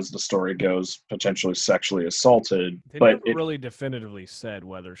 as the story goes, potentially sexually assaulted. They but never really definitively said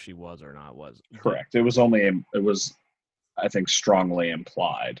whether she was or not was. Correct. It was, I think, strongly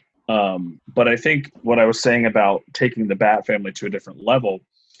implied. But I think what I was saying about taking the Bat family to a different level,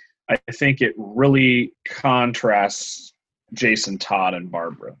 I think it really contrasts Jason Todd and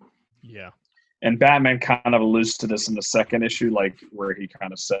Barbara. Yeah. And Batman kind of alludes to this in the second issue, like where he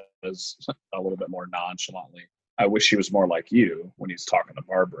kind of says a little bit more nonchalantly, "I wish he was more like you," when he's talking to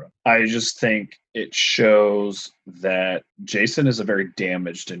Barbara. I just think it shows that Jason is a very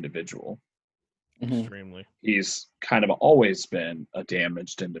damaged individual. Extremely. He's kind of always been a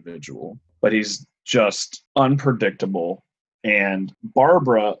damaged individual, but he's just unpredictable. And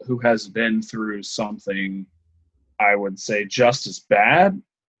Barbara, who has been through something, I would say, just as bad,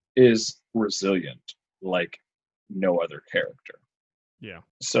 is resilient like no other character. Yeah.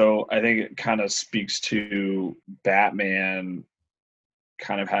 So I think it kind of speaks to Batman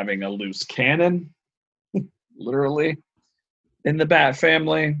kind of having a loose cannon, literally, in the Bat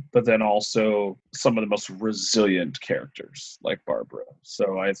family, but then also some of the most resilient characters like Barbara.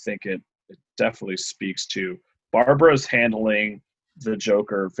 So I think it definitely speaks to Barbara's handling the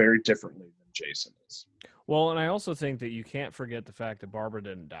Joker very differently than Jason is. Well, and I also think that you can't forget the fact that Barbara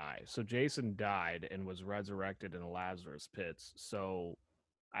didn't die. So Jason died and was resurrected in the Lazarus pits. So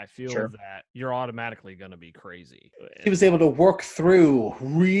I feel that you're automatically going to be crazy. He was able to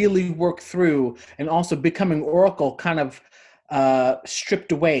really work through, and also becoming Oracle kind of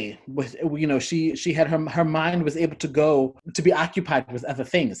stripped away with, she had her mind was able to go to be occupied with other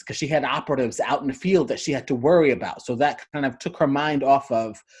things because she had operatives out in the field that she had to worry about. So that kind of took her mind off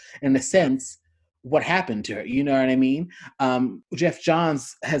of, in a sense, what happened to her. You know what I mean? Jeff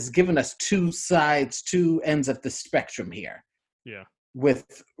Johns has given us two ends of the spectrum here. Yeah.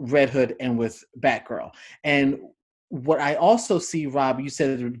 With Red Hood and with Batgirl. And what I also see, Rob, you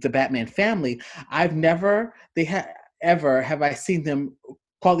said the Batman family, ever have I seen them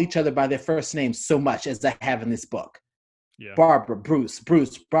call each other by their first names so much as I have in this book. Yeah. Barbara, Bruce,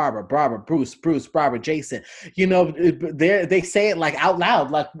 Barbara, Bruce, Barbara, Jason. They say it like out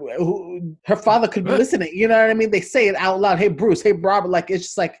loud, like her father could be listening. You know what I mean? They say it out loud. Hey, Bruce. Hey, Barbara. Like, it's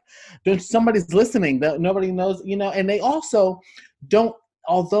just like somebody's listening. Nobody knows. And they also don't.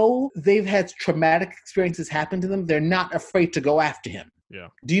 Although they've had traumatic experiences happen to them, they're not afraid to go after him. Yeah.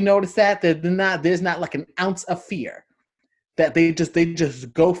 Do you notice that? There's not like an ounce of fear. That they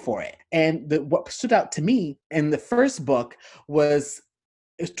just go for it. And what stood out to me in the first book was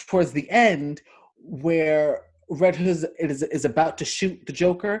towards the end where Red Hood is about to shoot the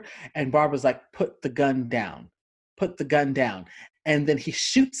Joker, and Barbara's like, put the gun down. And then he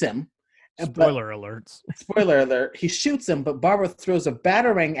shoots him. Spoiler alert. He shoots him, but Barbara throws a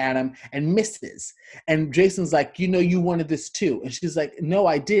batarang at him and misses. And Jason's like, you wanted this too. And she's like, no,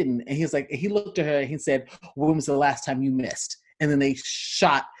 I didn't. And he's like, he looked at her and he said, when was the last time you missed? And then they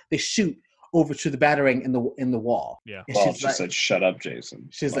shoot over to the batarang in the wall. Yeah. And she said, shut up, Jason.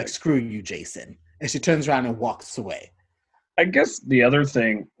 She's like, screw you, Jason. And she turns around and walks away. I guess the other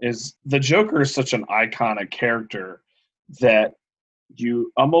thing is the Joker is such an iconic character that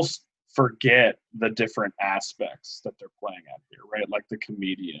you almost forget the different aspects that they're playing out here, right? Like the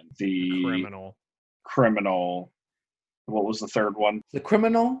comedian, the criminal. What was the third one? The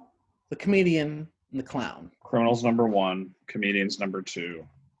criminal, the comedian, and the clown. Criminal's number 1, comedian's number 2,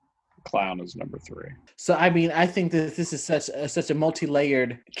 clown is number 3. So I mean, I think that this is such a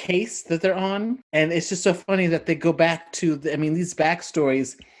multi-layered case that they're on, and it's just so funny that they go back to these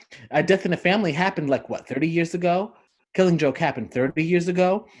backstories. Death in the Family happened 30 years ago. Killing Joke happened 30 years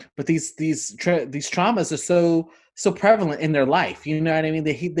ago, but these traumas are so prevalent in their life. You know what I mean?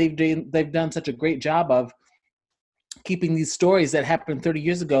 They've done such a great job of keeping these stories that happened 30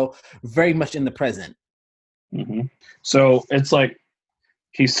 years ago very much in the present. Hmm. So it's like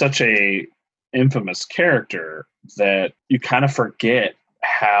he's such a infamous character that you kind of forget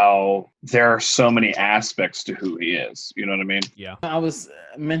how there are so many aspects to who he is. You know what I mean? Yeah. I was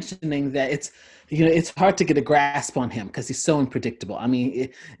mentioning that it's hard to get a grasp on him because he's so unpredictable. I mean,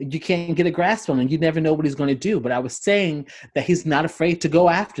 you can't get a grasp on him. You never know what he's going to do. But I was saying that he's not afraid to go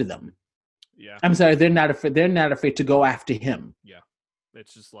after them. Yeah. I'm sorry, they're not afraid. They're not afraid to go after him. Yeah.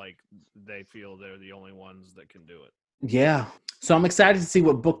 It's just like they feel they're the only ones that can do it. Yeah. So I'm excited to see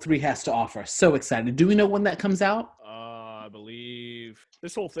what book 3 has to offer. So excited. Do we know when that comes out? I believe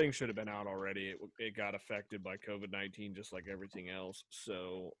this whole thing should have been out already. It got affected by COVID-19 just like everything else.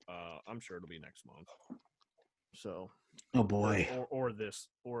 So I'm sure it'll be next month. So Oh boy. or this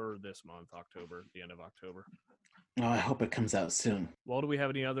month, October, the end of October. Oh, I hope it comes out soon. Well, do we have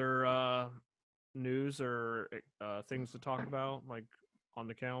any other news or things to talk about, like on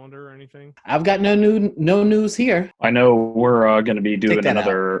the calendar or anything? I've got no news here. I know we're going to be doing Take that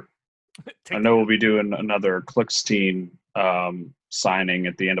another. I know we'll be doing another Clickstein signing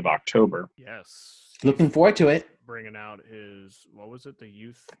at the end of October. Yes. Looking forward to it. Bringing out his, what was it?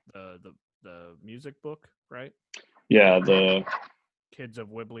 The music book, right? Yeah, the Kids of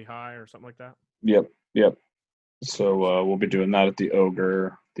Wibbly High or something like that. Yep. So we'll be doing that at the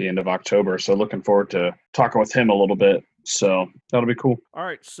Ogre the end of October. So looking forward to talking with him a little bit. So that'll be cool. All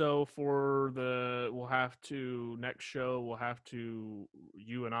right. So next show,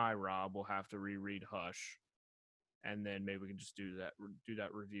 you and I, Rob, will have to reread Hush. And then maybe we can just do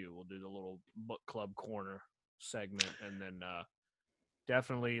that review. We'll do the little book club corner segment. And then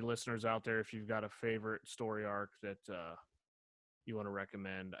definitely listeners out there, if you've got a favorite story arc that you want to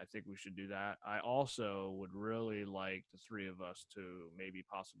recommend, I think we should do that. I also would really like the three of us to maybe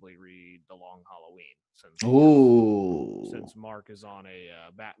possibly read The Long Halloween since Mark is on a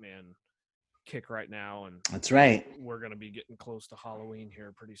Batman kick right now, and that's right. We're going to be getting close to Halloween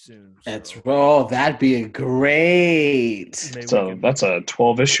here pretty soon. That'd be great. So that's a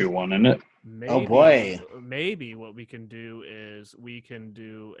 12-issue one, isn't it? Maybe, oh boy. Maybe what we can do is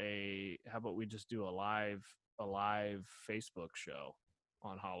how about we just do a live Facebook show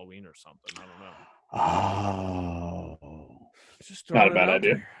on Halloween or something. I don't know. Oh, just not a bad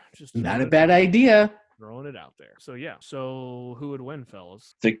idea. Not a bad idea. Throwing it out there. So yeah. So who would win,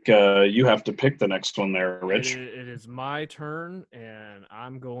 fellas? I think you have to pick the next one there, Rich. It is my turn, and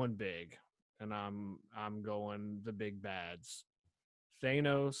I'm going big, and I'm going the big bads.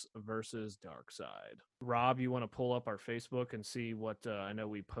 Thanos versus Darkseid. Rob, you want to pull up our Facebook and see what I know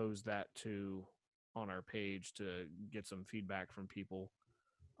we posed that on our page to get some feedback from people.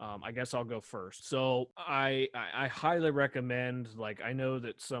 I guess I'll go first. So I highly recommend, like, I know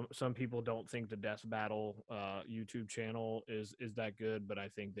that some people don't think the Death Battle YouTube channel is that good, but I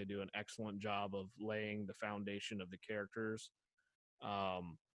think they do an excellent job of laying the foundation of the characters.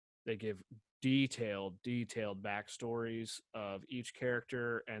 They give detailed backstories of each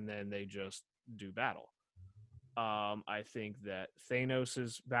character, and then they just do battle. I think that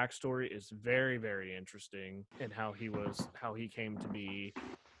Thanos's backstory is very, very interesting in how he came to be.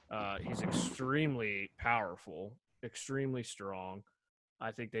 He's extremely powerful, extremely strong.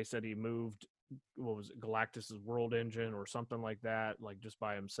 I think they said he moved, what was it, Galactus's world engine or something like that, like just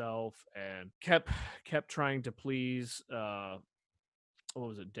by himself, and kept trying to please what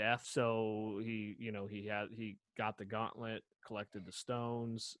was it, Death. So he got the gauntlet, collected the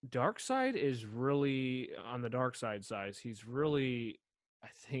stones. Darkseid is really on the Darkseid side. He's really, I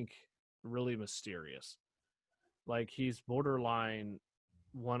think, really mysterious. Like, he's borderline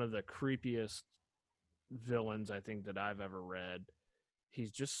one of the creepiest villains I think that I've ever read.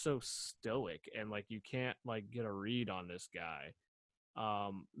 He's just so stoic, and like you can't like get a read on this guy.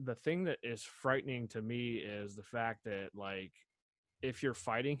 The thing that is frightening to me is the fact that, like, if you're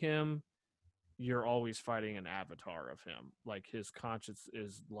fighting him, you're always fighting an avatar of him. Like, his conscience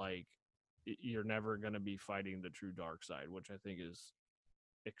is like, you're never going to be fighting the true Darkseid, which I think is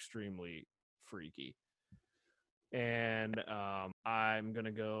extremely freaky. And I'm going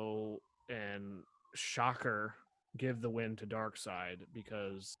to go and shocker give the win to Darkseid,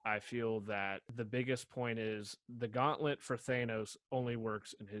 because I feel that the biggest point is the gauntlet for Thanos only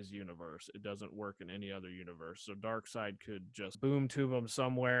works in his universe. It doesn't work in any other universe. So Darkseid could just boom to him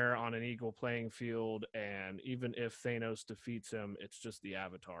somewhere on an equal playing field, and even if Thanos defeats him, it's just the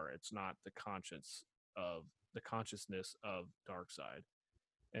avatar. It's not the consciousness of Darkseid.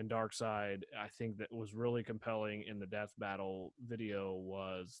 And Darkseid, I think that was really compelling in the death battle video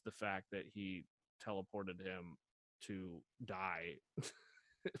was the fact that he teleported him to die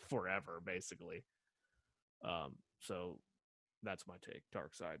forever, basically. So that's my take.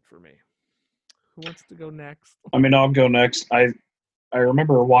 Darkseid for me. Who wants to go next? I mean, I'll go next. I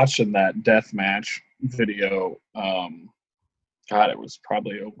remember watching that death match video. God, it was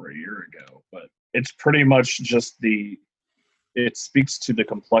probably over a year ago, but it's pretty much just it speaks to the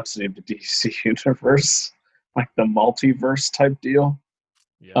complexity of the DC universe, like the multiverse type deal.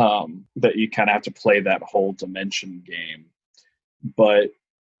 Yeah. That you kind of have to play that whole dimension game, but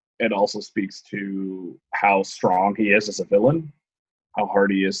it also speaks to how strong he is as a villain, how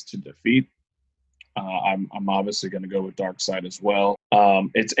hard he is to defeat. I'm obviously going to go with Darkseid as well.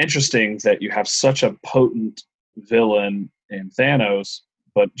 It's interesting that you have such a potent villain in Thanos,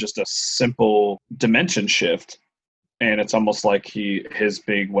 but just a simple dimension shift, and it's almost like his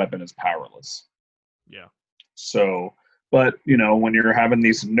big weapon is powerless. Yeah. So, but when you're having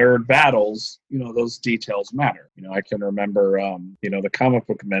these nerd battles, those details matter. I can remember, the comic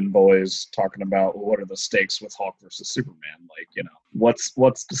book men boys talking about, well, what are the stakes with Hulk versus Superman? Like, what's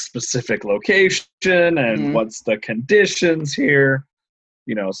the specific location and what's the conditions here?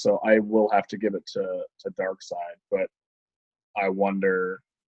 So I will have to give it to Darkseid, but I wonder,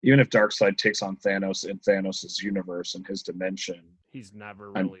 even if Darkseid takes on Thanos in Thanos' universe and his dimension, he's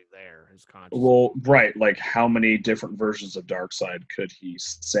never really there. His consciousness. Well, right. Like, how many different versions of Darkseid could he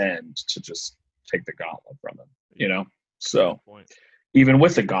send to just take the gauntlet from him? So even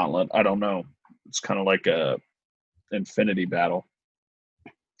with the gauntlet, I don't know. It's kind of like a infinity battle.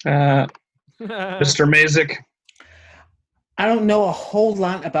 Mr. Mazik. I don't know a whole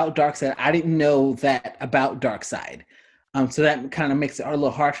lot about Darkseid. I didn't know that about Darkseid. So that kind of makes it a little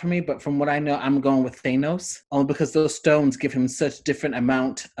hard for me. But from what I know, I'm going with Thanos, only because those stones give him such different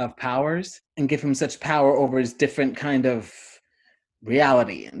amount of powers and give him such power over his different kind of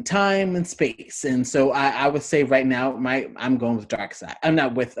reality and time and space. And so I would say right now, I'm going with Darkseid. I'm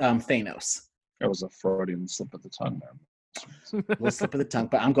not with Thanos. That was a Freudian slip of the tongue there. A little slip of the tongue,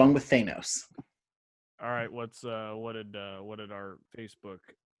 but I'm going with Thanos. All right, what did our Facebook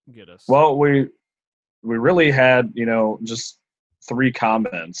get us? Well, we really had, just 3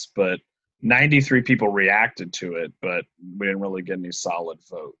 comments, but 93 people reacted to it, but we didn't really get any solid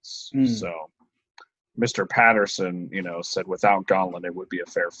votes. So Mr. Patterson, said without Gauntlet, it would be a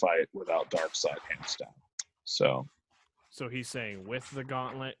fair fight. Without Darkseid, hands down. So he's saying with the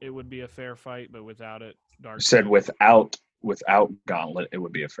Gauntlet, it would be a fair fight, but without it, Darkseid. Said without Gauntlet, it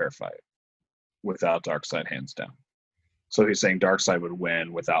would be a fair fight. Without Darkseid, hands down. So he's saying Darkseid would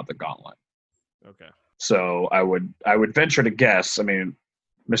win without the Gauntlet. Okay. So I would venture to guess. I mean,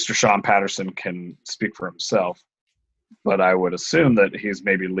 Mr. Sean Patterson can speak for himself, but I would assume that he's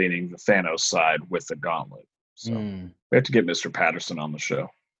maybe leaning the Thanos side with the Gauntlet. So we have to get Mr. Patterson on the show.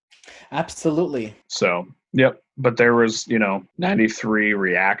 Absolutely. So, yep. But there was, 93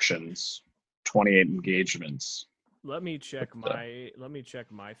 reactions, 28 engagements. Let me check my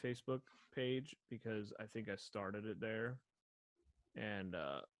Facebook page because I think I started it there, and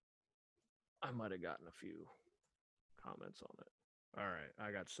I might have gotten a few comments on it. All right,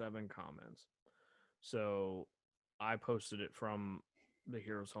 I got 7 comments. So I posted it from the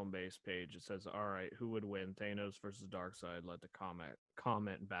Heroes Home Base page. It says, all right, who would win? Thanos versus Darkseid. Let the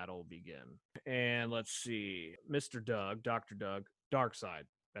comment battle begin. And let's see. Mr. Doug, Dr. Doug, Darkseid.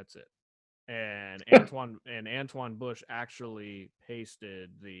 That's it. And Antoine Bush actually pasted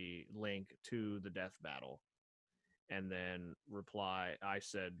the link to the death battle. And then I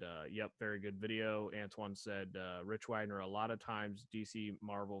said, yep, very good video. Antoine said, Rich Wagner, a lot of times DC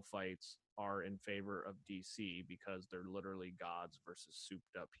Marvel fights are in favor of DC because they're literally gods versus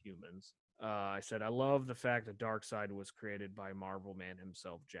souped up humans. I said, I love the fact that Darkseid was created by Marvel man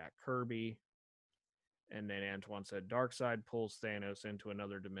himself, Jack Kirby. And then Antoine said, Darkseid pulls Thanos into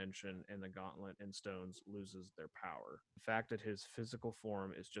another dimension and the Gauntlet and Stones loses their power. The fact that his physical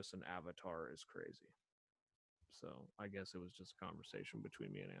form is just an avatar is crazy. So I guess it was just a conversation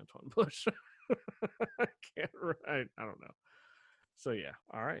between me and Antoine Bush. I don't know. So yeah,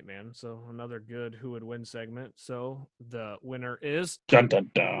 all right, man. So another good who would win segment. So the winner is dun dun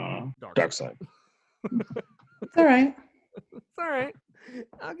dun. Darkseid. It's all right. It's all right.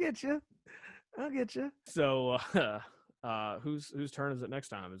 I'll get you. So whose turn is it next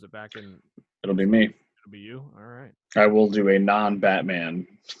time? Is it back in? It'll be me. It'll be you. All right. I will do a non-Batman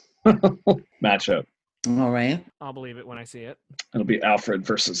matchup. All right. I'll believe it when I see it. It'll be Alfred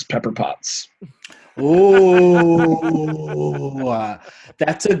versus Pepper Potts. Oh,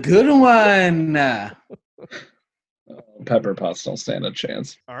 that's a good one. Pepper Potts don't stand a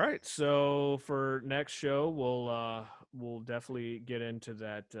chance. All right, so for next show, we'll definitely get into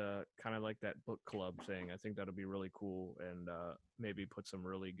that kind of like that book club thing. I think that'll be really cool, and maybe put some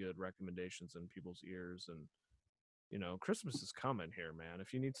really good recommendations in people's ears. And Christmas is coming here, man.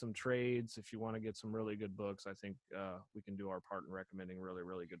 If you need some trades, if you want to get some really good books, I think we can do our part in recommending really,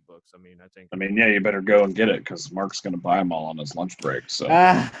 really good books. I mean, yeah, you better go and get it because Mark's going to buy them all on his lunch break. So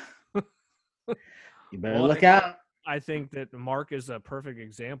you better look out. I think that Mark is a perfect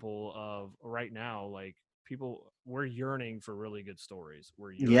example of right now, like we're yearning for really good stories.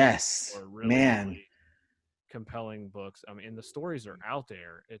 We're yearning for really compelling books. I mean, the stories are out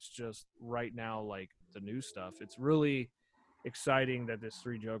there. It's just right now, like the new stuff, it's really exciting that this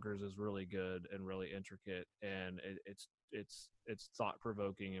Three Jokers is really good and really intricate, and it's thought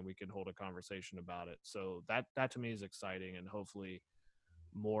provoking, and we can hold a conversation about it. So that to me is exciting, and hopefully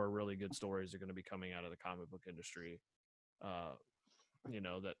more really good stories are going to be coming out of the comic book industry,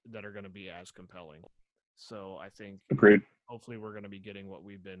 that are going to be as compelling. So I think agreed. Hopefully we're going to be getting what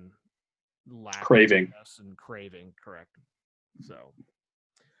we've been lacking craving. Correct.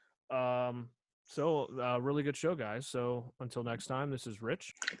 So really good show, guys. So until next time, this is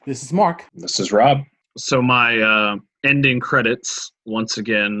Rich. This is Mark. This is Rob. So my ending credits, once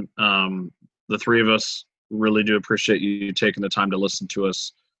again, the three of us really do appreciate you taking the time to listen to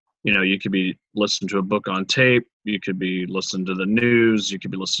us. You could be listening to a book on tape, you could be listening to the news, you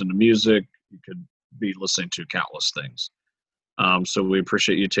could be listening to music, you could be listening to countless things. So we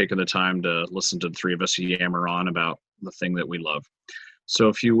appreciate you taking the time to listen to the three of us yammer on about the thing that we love. So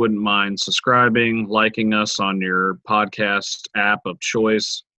if you wouldn't mind subscribing, liking us on your podcast app of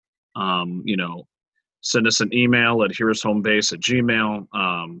choice, send us an email at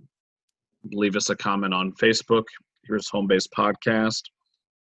heroeshomebase@gmail.com. Leave us a comment on Facebook, Here's Home Base Podcast.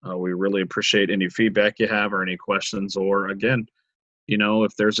 We really appreciate any feedback you have or any questions, or again,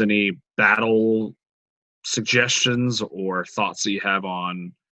 if there's any battle suggestions or thoughts that you have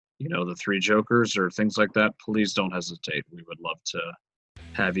on, the Three Jokers or things like that, please don't hesitate. We would love to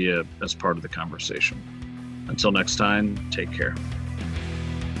have you as part of the conversation. Until next time, take care.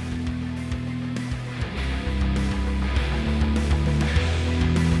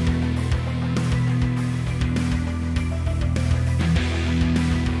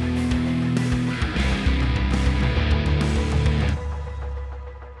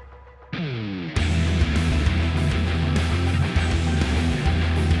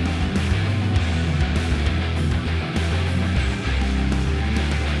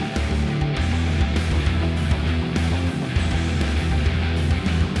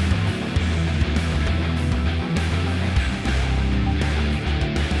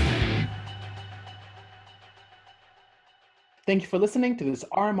 Thank you for listening to this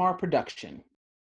RMR production.